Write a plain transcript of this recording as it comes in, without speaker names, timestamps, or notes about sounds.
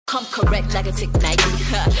Come correct like a tick Nike.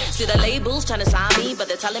 See the labels trying to sign me, but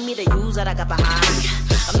they're telling me to use what I got behind me.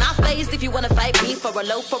 I'm not phased if you wanna fight me for a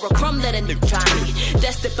loaf, for a crumb, let a nigga try me.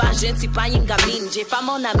 Deste pa gente, pa camin. J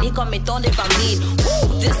famo na mi, come donde if I'm mean.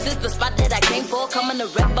 Woo, this is the spot that I came for. Coming to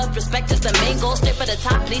rep, but respect is the main goal. Straight for the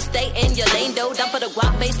top, please stay in your lane, though. Down for the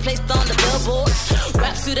guap face, placed on the billboards.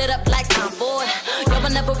 Rap suited up like Tom Ford. Yo,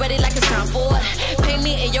 I'm never ready like it's time for it. Pay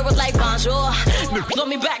me in euros like bonjour. Blow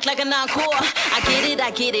me back like an encore. I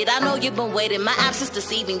get it. I know you've been waiting. My absence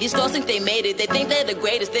deceiving. These girls think they made it. They think they're the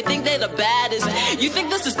greatest. They think they're the baddest. You think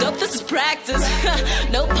this is dope? This is practice.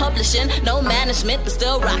 No publishing, no management, but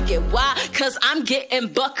still rock it. Why? Cause I'm getting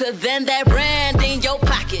bucker than that brand in your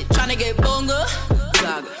pocket. Tryna get bunga,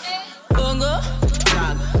 saga, bunga,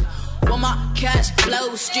 saga. Want my cash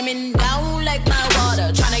flow streaming down like my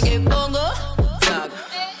water. Tryna get bunga, saga,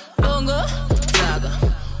 bunga, saga.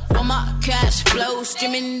 Want my cash flow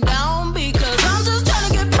streaming down because I'm just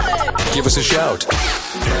tryna get paid. Give us a shout.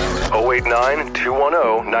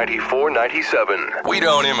 089-210-9497. We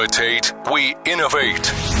don't imitate, we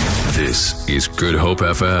innovate. This is Good Hope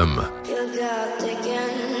FM. You got the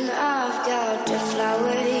gun, I've got the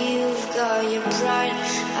flower. You've got your pride,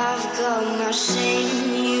 I've got my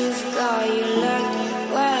shame. You've got your luck,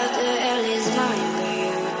 where the hell is mine? But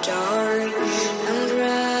you're dark and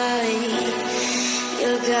bright.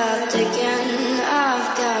 You got the gun,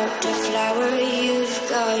 I've got the flower. You've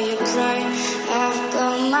got your pride, I've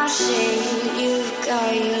got my shame. You've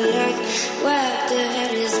got your luck, where the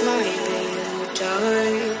hell is mine? But you're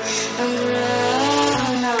dark and bright.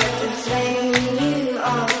 I'm not the flame, you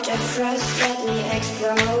are the frost. Let me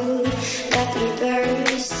explode, let me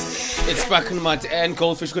burst. It's Bakenmat and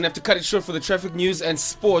Goldfish. Going to have to cut it short for the traffic news and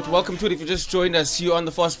sport. Welcome to it. If you just joined us, you on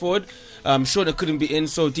the fast forward. Shona couldn't be in,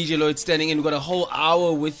 so DJ Lloyd standing in. We've got a whole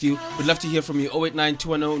hour with you. We'd love to hear from you.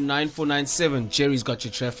 089-210-9497. Jerry's got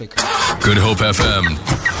your traffic. Good Hope FM.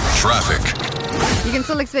 Traffic. You can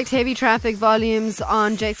still expect heavy traffic volumes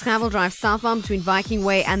on Jakes Gravel Drive southbound between Viking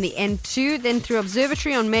Way and the N2, then through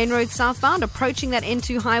Observatory on Main Road southbound, approaching that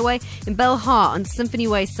N2 highway, in Belhar on Symphony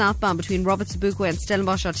Way southbound between Robert Sobukwe and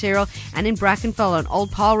Stellenbosch Arterial, and in Brackenfell on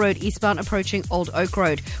Old Paarl Road eastbound approaching Old Oak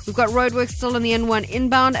Road. We've got roadworks still on the N1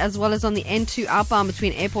 inbound as well as on the N2 outbound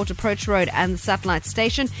between Airport Approach Road and the Satellite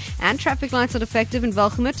Station, and traffic lights are defective in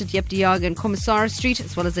Welgemoot at Jepdiaga and Commissara Street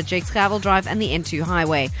as well as at Jakes Gravel Drive and the N2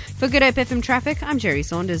 highway. For Good Hope FM traffic, I'm Jerry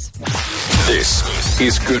Saunders. This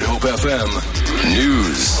is Good Hope FM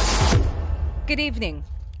News. Good evening.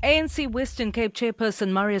 ANC Western Cape Chairperson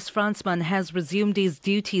Marius Fransman has resumed his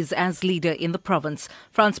duties as leader in the province.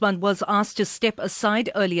 Fransman was asked to step aside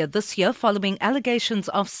earlier this year following allegations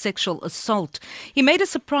of sexual assault. He made a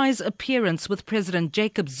surprise appearance with President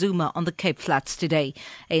Jacob Zuma on the Cape Flats today.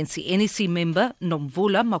 ANC NEC member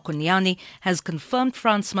Nomvula Makonyane has confirmed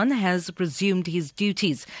Fransman has resumed his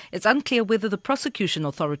duties. It's unclear whether the prosecution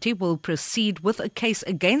authority will proceed with a case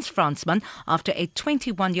against Fransman after a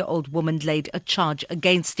 21-year-old woman laid a charge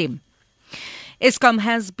against him. Eskom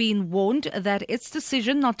has been warned that its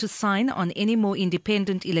decision not to sign on any more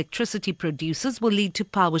independent electricity producers will lead to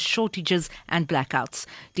power shortages and blackouts.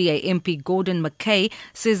 DA MP Gordon McKay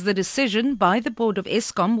says the decision by the board of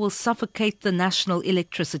Eskom will suffocate the national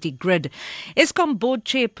electricity grid. Eskom board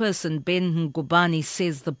chairperson Ben Ngubane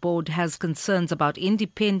says the board has concerns about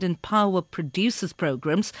independent power producers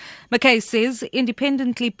programs. McKay says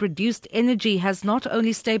independently produced energy has not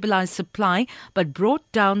only stabilized supply but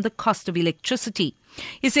brought down the cost of electricity.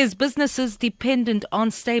 He says businesses dependent on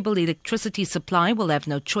stable electricity supply will have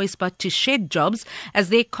no choice but to shed jobs as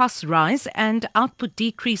their costs rise and output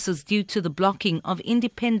decreases due to the blocking of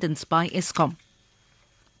independence by Eskom.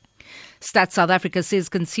 Stats South Africa says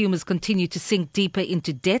consumers continue to sink deeper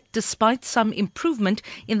into debt despite some improvement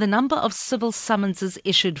in the number of civil summonses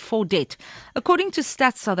issued for debt. According to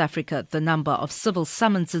Stats South Africa, the number of civil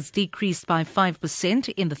summonses decreased by 5%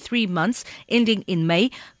 in the 3 months ending in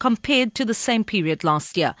May compared to the same period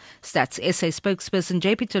last year. Stats SA spokesperson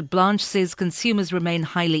JP Blanche says consumers remain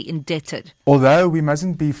highly indebted. Although we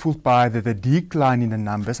mustn't be fooled by the decline in the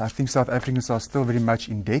numbers, I think South Africans are still very much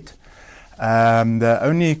in debt. The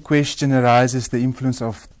only question arises the influence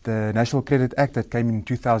of the National Credit Act that came in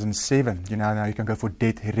 2007. Now you can go for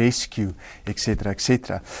debt rescue, etc.,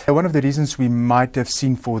 etc. One of the reasons we might have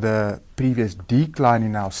seen for the previous decline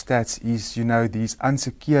in our stats is, these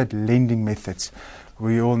unsecured lending methods.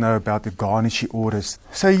 We all know about the garnishee orders.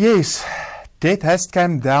 So yes, debt has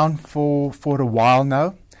come down for a while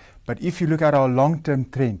now. But if you look at our long-term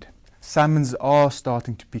trend, summons are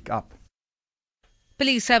starting to pick up.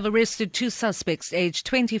 Police have arrested 2 suspects aged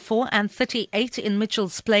 24 and 38 in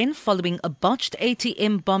Mitchell's Plain following a botched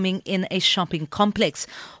ATM bombing in a shopping complex.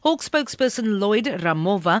 Hawk spokesperson Lloyd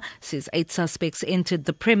Ramova says 8 suspects entered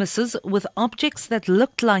the premises with objects that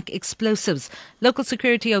looked like explosives. Local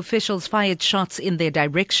security officials fired shots in their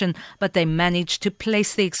direction, but they managed to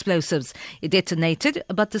place the explosives. It detonated,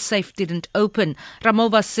 but the safe didn't open.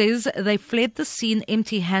 Ramova says they fled the scene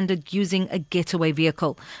empty-handed using a getaway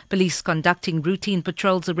vehicle. Police conducting routine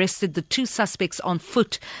patrols arrested the 2 suspects on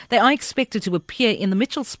foot. They are expected to appear in the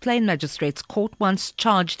Mitchell's Plain Magistrates Court once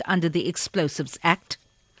charged under the Explosives Act.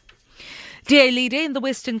 DA leader in the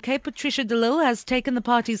Western Cape, Patricia de Lille, has taken the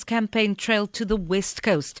party's campaign trail to the West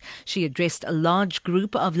Coast. She addressed a large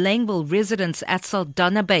group of Langville residents at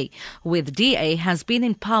Saldanha Bay, where the DA has been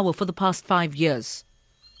in power for the past 5 years.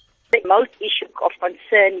 The most issue of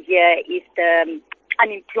concern here is the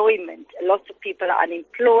unemployment. Lots of people are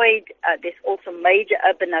unemployed. There's also major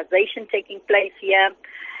urbanization taking place here,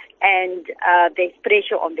 and there's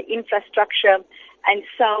pressure on the infrastructure. And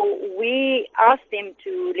so we asked them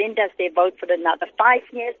to lend us their vote for another 5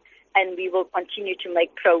 years, and we will continue to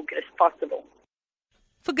make progress possible.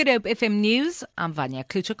 For Good Hope FM News, I'm Vanya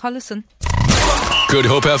Klucher-Collison. Good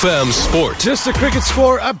Hope FM Sport. Just a cricket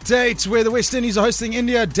score update where the West Indies are hosting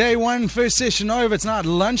India. Day 1, first session over. It's now at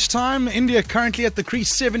lunchtime. India currently at the crease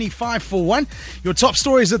 75 for 1. Your top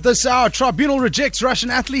stories at this hour. Tribunal rejects Russian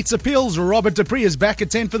athlete's appeals. Robert Dupree is back at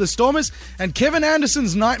 10 for the Stormers. And Kevin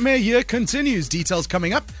Anderson's nightmare year continues. Details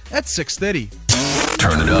coming up at 6:30.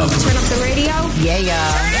 Turn it up. Turn up the radio.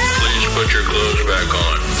 Yeah. Please put your clothes back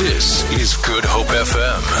on. This is Good Hope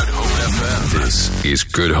FM. Good Hope FM. This is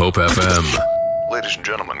Good Hope FM. Ladies and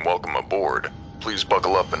gentlemen, welcome aboard. Please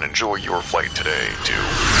buckle up and enjoy your flight today to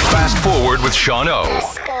Fast Forward with Sean O.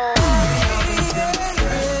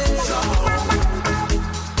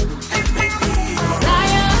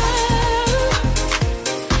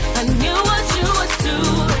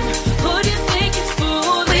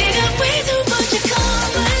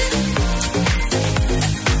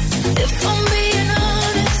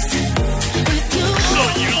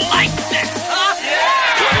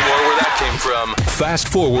 Fast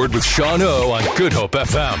Forward with Sean O on Good Hope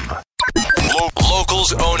FM.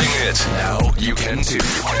 Locals owning it. Now you can too.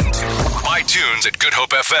 Buy tunes at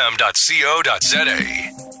goodhopefm.co.za.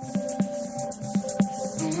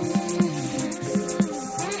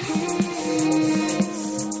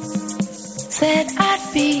 Said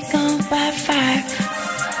I'd be gone by 5,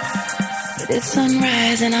 but it's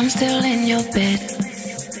sunrise and I'm still in your bed.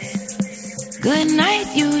 Good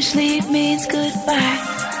night usually means goodbye.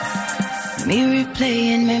 Me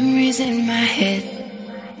replaying memories in my head.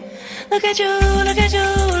 Look at you,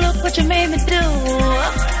 look what you made me do.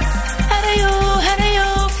 How do you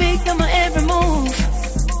figure my every move?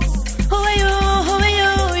 Who are you,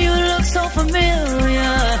 you look so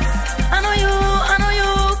familiar. I know you,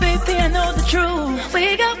 baby, I know the truth.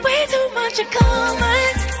 We got way too much in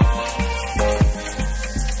common.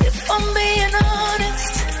 If I'm being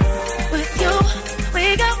honest with you, we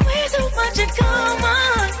got way too much in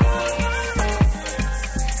common.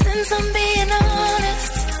 Since I'm being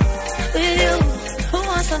honest with you, who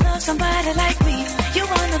wants to love somebody like me? You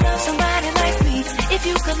wanna love somebody like me? If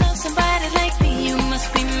you could love somebody like me, you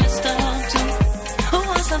must be Mr. Too. Who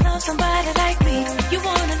wants to love somebody like me? You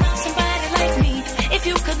wanna love somebody like me? If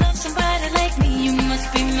you could love somebody like me, you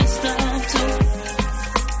must be Mr. Too.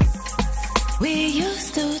 We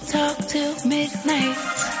used to talk till midnight,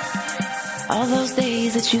 all those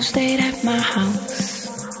days that you stayed at my house.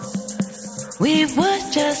 We were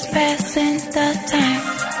just passing the time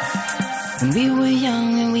when we were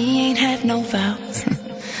young and we ain't had no vows.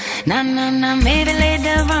 Nah, maybe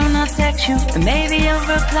later on I'll text you and maybe you'll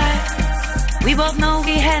reply. We both know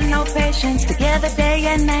we had no patience together day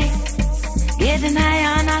and night. Getting high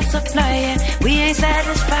on our supply and we ain't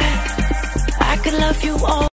satisfied. I could love you all.